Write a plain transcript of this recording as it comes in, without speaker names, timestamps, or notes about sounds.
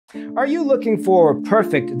Are you looking for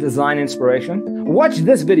perfect design inspiration? Watch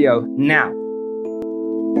this video now.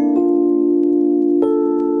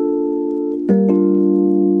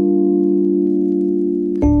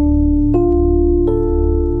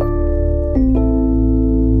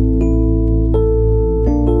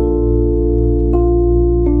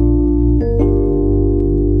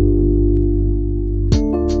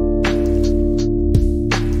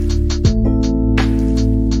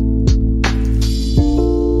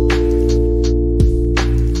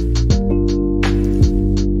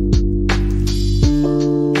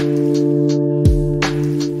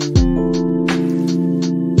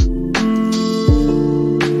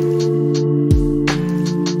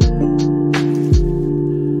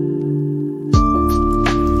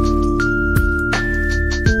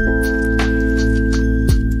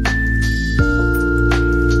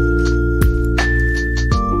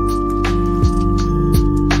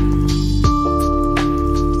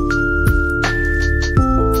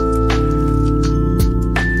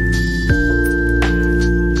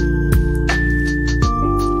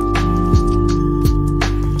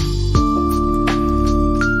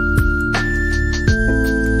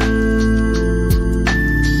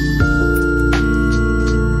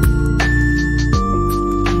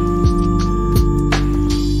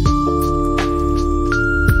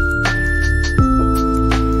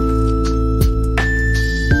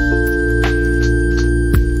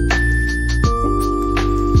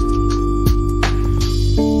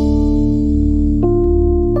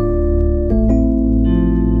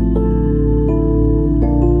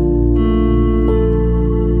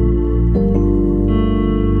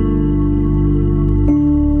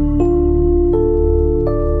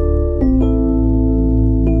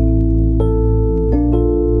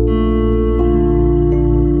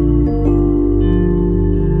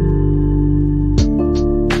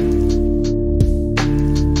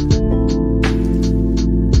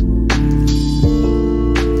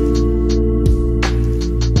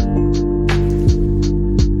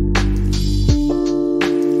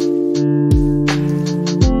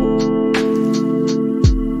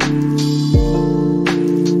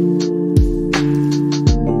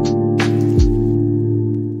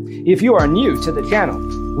 If you are new to the channel,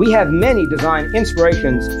 we have many design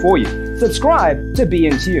inspirations for you. Subscribe to Be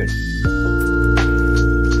in Tune.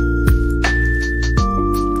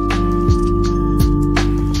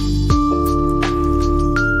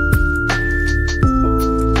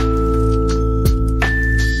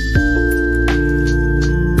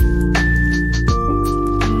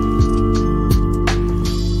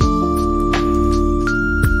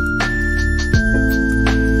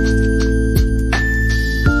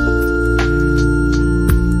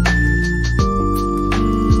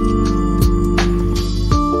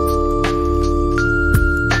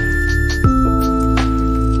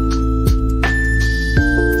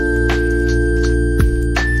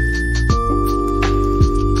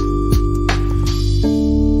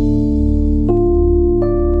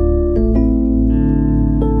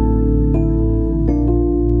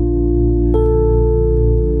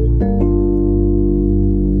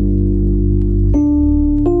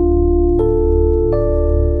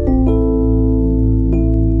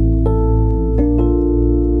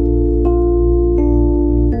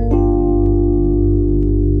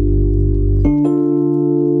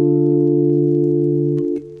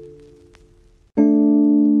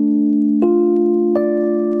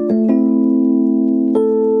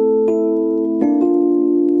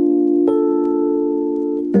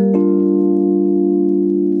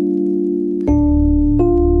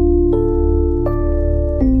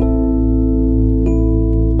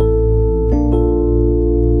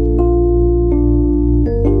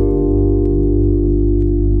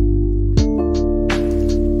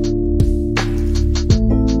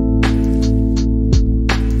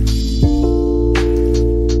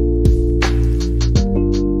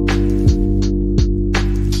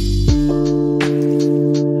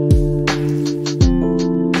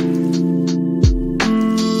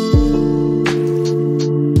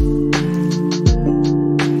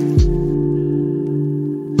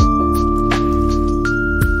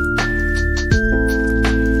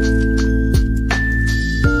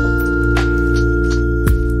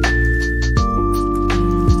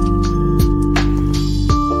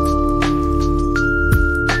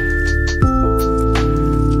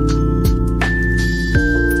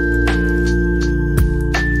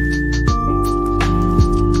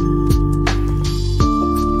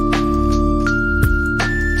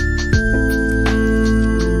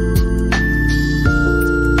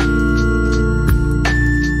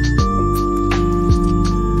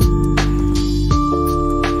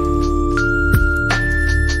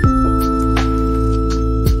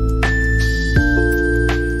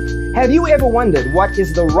 Have you ever wondered what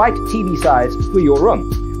is the right TV size for your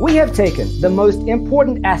room? We have taken the most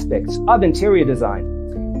important aspects of interior design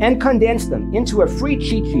and condensed them into a free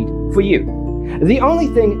cheat sheet for you. The only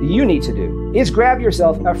thing you need to do is grab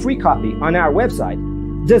yourself a free copy on our website,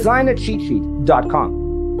 designercheatsheet.com.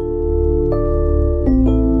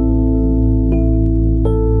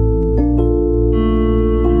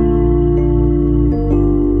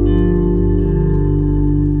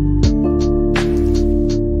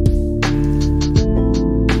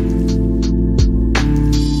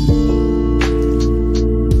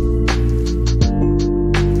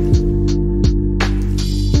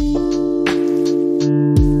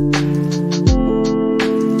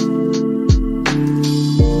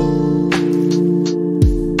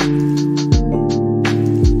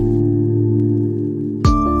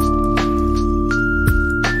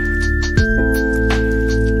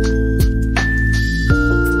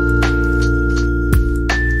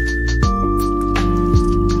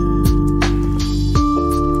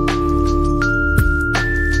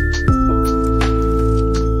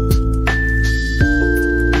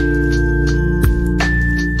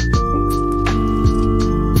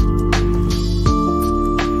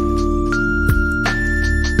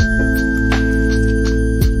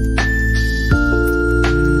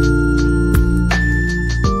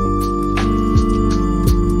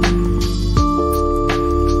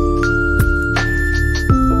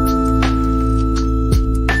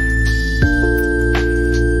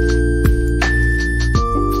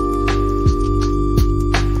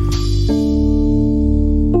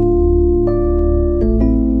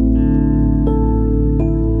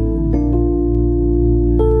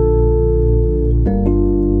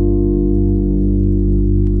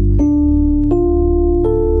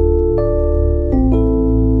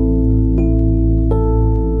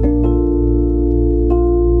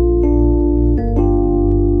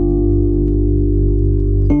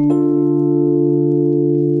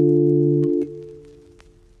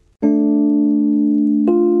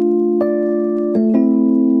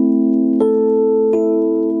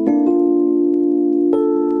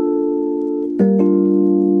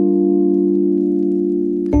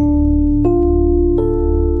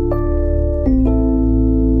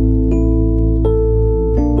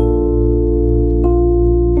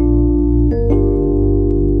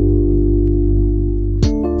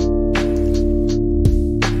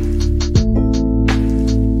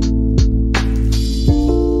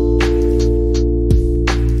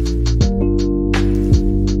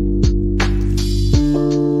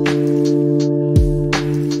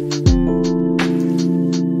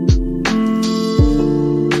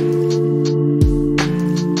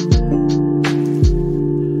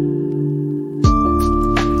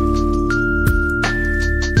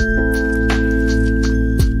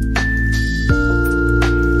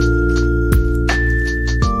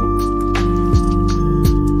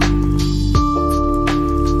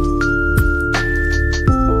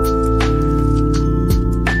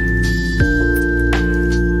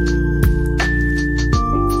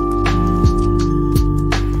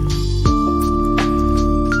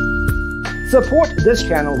 Support this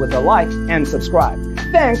channel with a like and subscribe.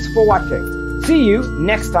 Thanks for watching. See you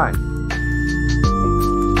next time.